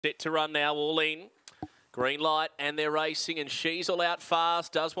Set to run now, all in. Green light, and they're racing, and she's all out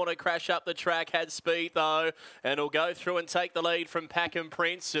fast. Does want to crash up the track, had speed though, and will go through and take the lead from Packham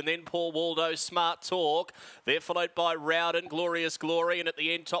Prince, and then Paul Waldo, Smart Talk. They're followed by Rowden, Glorious Glory, and at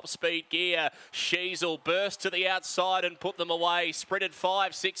the end, Top Speed Gear. Sheasel burst to the outside and put them away. Sprinted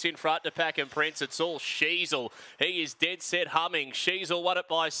 5-6 in front to Packham Prince. It's all Sheasel. He is dead set humming. Sheasel won it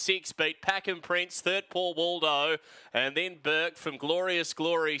by 6, beat Packham Prince, third Paul Waldo, and then Burke from Glorious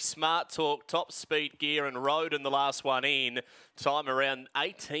Glory, Smart Talk, Top Speed Gear, and Rowden the last one in. Time around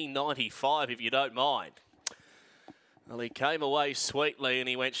 18.95 if you don't mind. Well, he came away sweetly and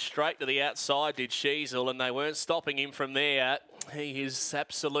he went straight to the outside, did Sheasel, and they weren't stopping him from there. He is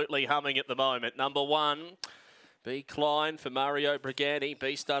absolutely humming at the moment. Number 1, B. Klein for Mario Briganti.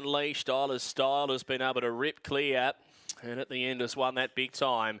 Beast Unleashed, Isler's Style has been able to rip clear, and at the end has won that big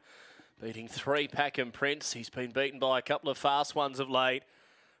time, beating 3 Packham Prince. He's been beaten by a couple of fast ones of late.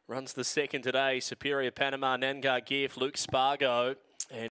 Runs the second today, Superior Panama, Nangar Gift, Luke Spargo.